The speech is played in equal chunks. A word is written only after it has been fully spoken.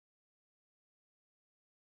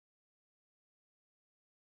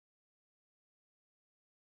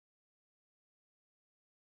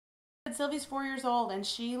Sylvie's 4 years old, and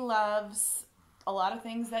she loves a lot of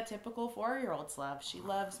things that typical 4-year-olds love. She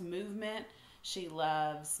loves movement. She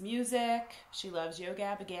loves music. She loves Yo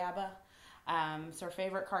Gabba Gabba. It's her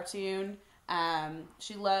favorite cartoon.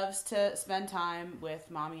 She loves to spend time with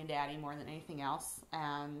mommy and daddy more than anything else.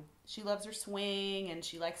 She loves her swing, and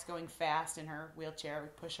she likes going fast in her wheelchair. We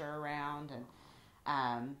push her around,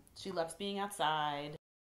 and she loves being outside.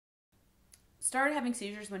 Started having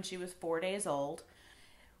seizures when she was 4 days old.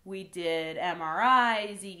 We did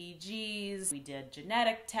MRIs, EEGs, we did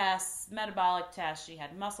genetic tests, metabolic tests. She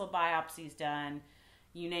had muscle biopsies done.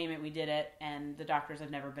 You name it, we did it. And the doctors have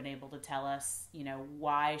never been able to tell us,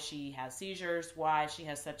 why she has seizures, why she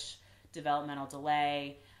has such developmental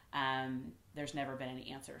delay. There's never been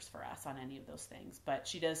any answers for us on any of those things. But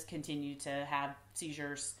she does continue to have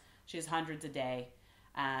seizures. She has hundreds a day.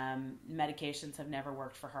 Medications have never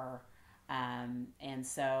worked for her.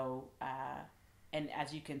 And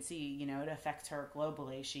as you can see, it affects her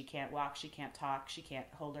globally. She can't walk, she can't talk, she can't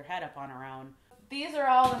hold her head up on her own. These are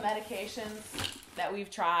all the medications that we've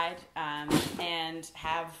tried and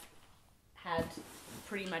have had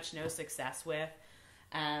pretty much no success with.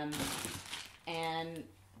 And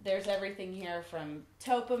there's everything here from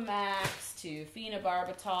Topamax to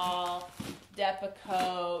phenobarbital,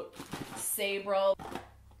 Depakote, Sabril,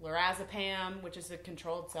 lorazepam, which is a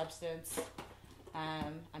controlled substance.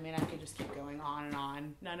 I could just keep going on and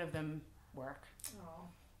on. None of them work. Oh.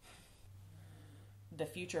 The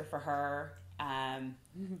future for her,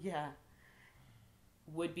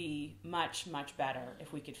 would be much, much better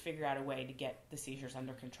if we could figure out a way to get the seizures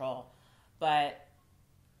under control. But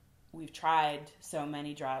we've tried so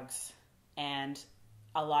many drugs, and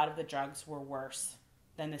a lot of the drugs were worse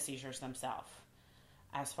than the seizures themselves,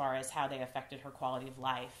 as far as how they affected her quality of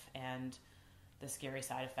life and the scary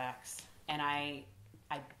side effects. And I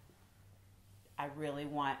really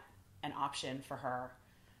want an option for her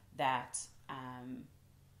that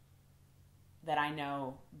I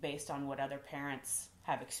know, based on what other parents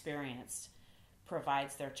have experienced,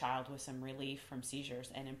 provides their child with some relief from seizures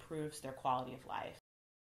and improves their quality of life.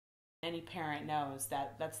 Any parent knows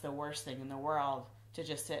that that's the worst thing in the world, to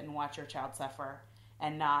just sit and watch your child suffer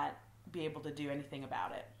and not be able to do anything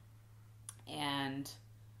about it. And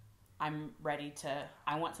I'm ready to,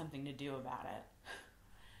 I want something to do about it.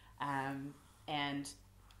 And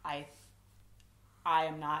I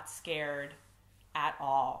am not scared at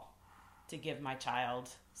all to give my child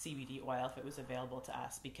CBD oil if it was available to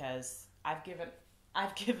us, because I've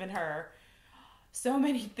given her so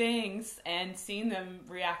many things and seen them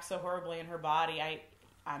react so horribly in her body.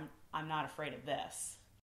 I'm not afraid of this.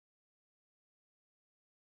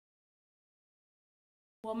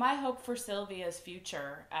 Well, my hope for Sylvia's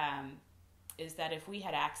future is that if we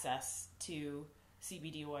had access to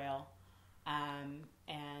CBD oil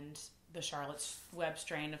and the Charlotte's Web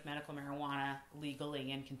strain of medical marijuana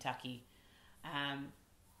legally in Kentucky,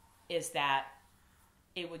 is that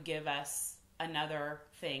it would give us another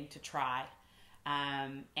thing to try,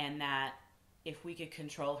 and that if we could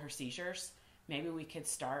control her seizures, maybe we could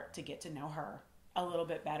start to get to know her a little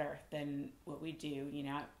bit better than what we do.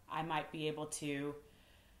 I might be able to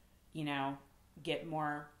get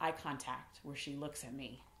more eye contact where she looks at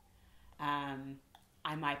me.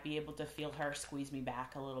 I might be able to feel her squeeze me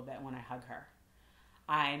back a little bit when I hug her.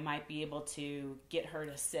 I might be able to get her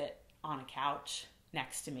to sit on a couch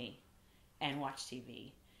next to me and watch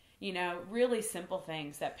TV. Really simple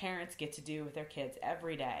things that parents get to do with their kids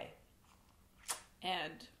every day.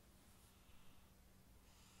 And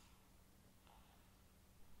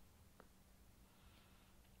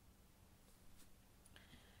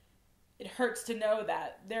it hurts to know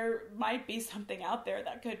that there might be something out there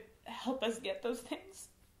that could help us get those things,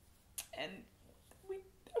 and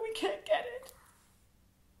we can't get it.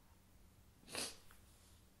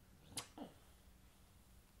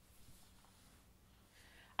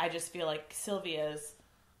 I just feel like Sylvia's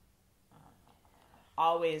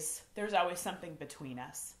there's always something between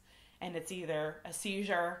us, and it's either a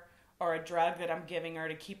seizure or a drug that I'm giving her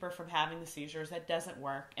to keep her from having the seizures that doesn't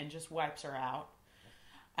work and just wipes her out.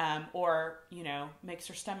 Or makes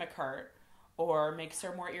her stomach hurt, or makes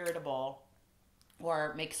her more irritable,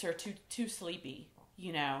 or makes her too sleepy,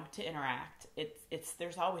 to interact.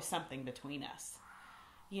 There's always something between us,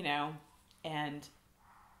 and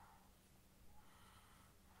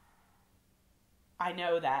I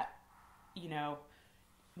know that,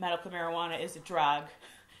 medical marijuana is a drug.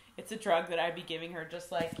 It's a drug that I'd be giving her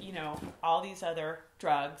just like, all these other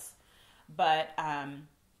drugs, but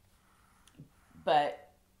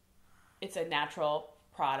it's a natural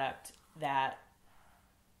product that,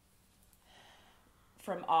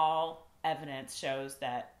 from all evidence, shows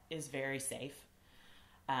that is very safe,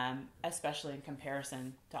 especially in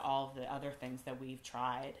comparison to all of the other things that we've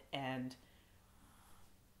tried. And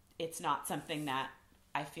it's not something that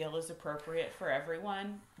I feel is appropriate for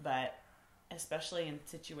everyone, but especially in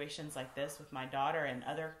situations like this with my daughter and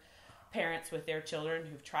other parents with their children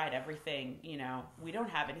who've tried everything, you know, we don't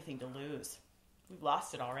have anything to lose. We've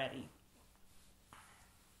lost it already.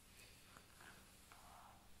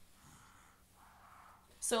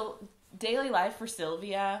 So daily life for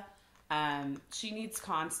Sylvia, she needs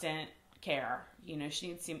constant care. You know, she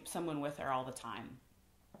needs someone with her all the time.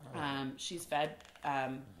 She's fed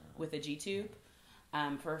with a G-tube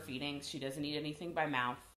for her feedings. She doesn't eat anything by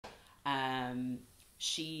mouth.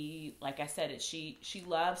 She, like I said, she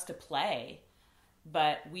loves to play,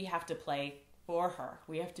 but we have to play for her.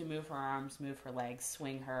 We have to move her arms, move her legs,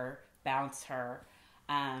 swing her, bounce her.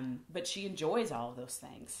 But she enjoys all of those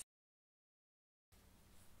things.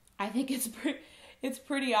 I think it's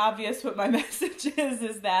pretty obvious what my message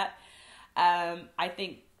is that I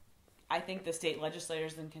think the state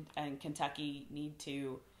legislators in Kentucky need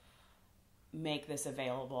to make this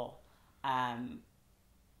available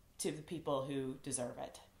to the people who deserve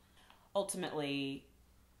it. Ultimately,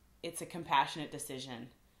 it's a compassionate decision,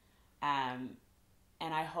 and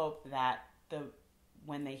I hope that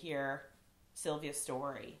when they hear Sylvia's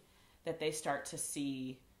story, that they start to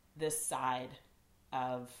see this side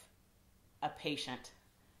of a patient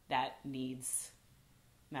that needs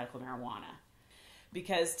medical marijuana.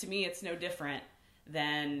 Because to me, it's no different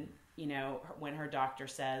than, you know, when her doctor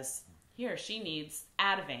says, here, she needs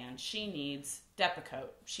Ativan, she needs Depakote,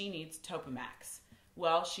 she needs Topamax.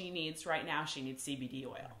 Well, right now she needs CBD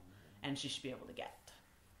oil, and she should be able to get it.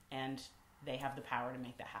 And they have the power to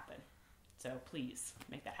make that happen. So please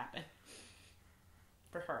make that happen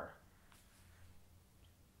for her.